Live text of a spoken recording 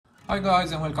Hi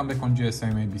guys, and welcome back on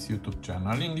GSM-ABC YouTube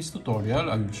channel. In this tutorial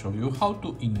I will show you how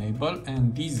to enable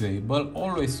and disable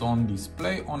always on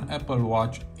display on Apple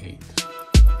Watch 8.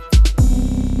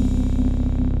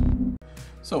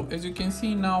 So as you can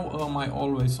see now, my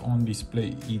always on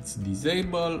display is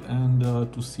disabled, and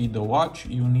to see the watch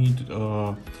you need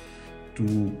to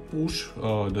push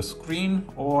the screen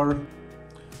or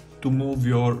to move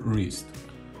your wrist.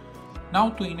 Now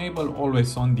to enable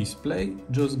always on display,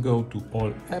 just go to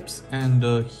all apps and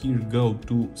here go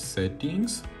to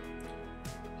settings.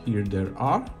 Here there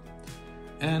are,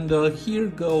 and here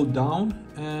go down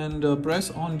and press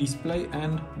on display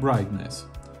and brightness.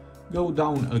 Go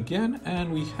down again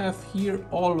and we have here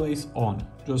always on.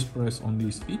 Just press on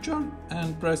this feature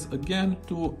and press again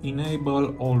to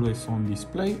enable always on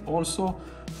display. Also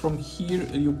from here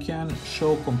you can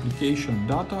show complication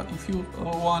data if you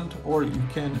want, or you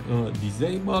can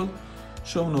disable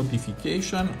show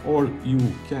notification, or you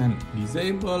can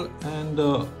disable and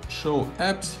show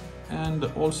apps, and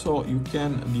also you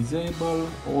can disable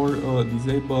or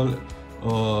disable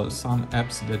some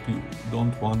apps that you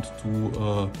don't want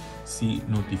to see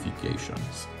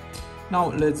notifications.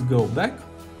 Now let's go back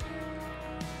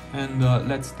and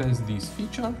let's test this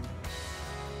feature.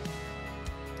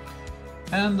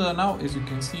 And now as you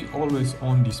can see, always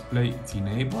on display it's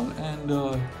enabled, and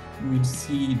you will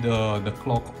see the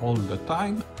clock all the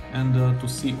time. And to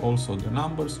see also the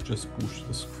numbers, just push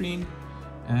the screen,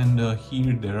 and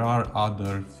here there are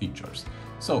other features.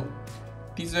 So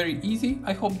it is very easy.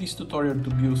 I hope this tutorial to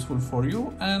be useful for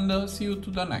you, and see you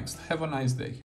to the next. Have a nice day.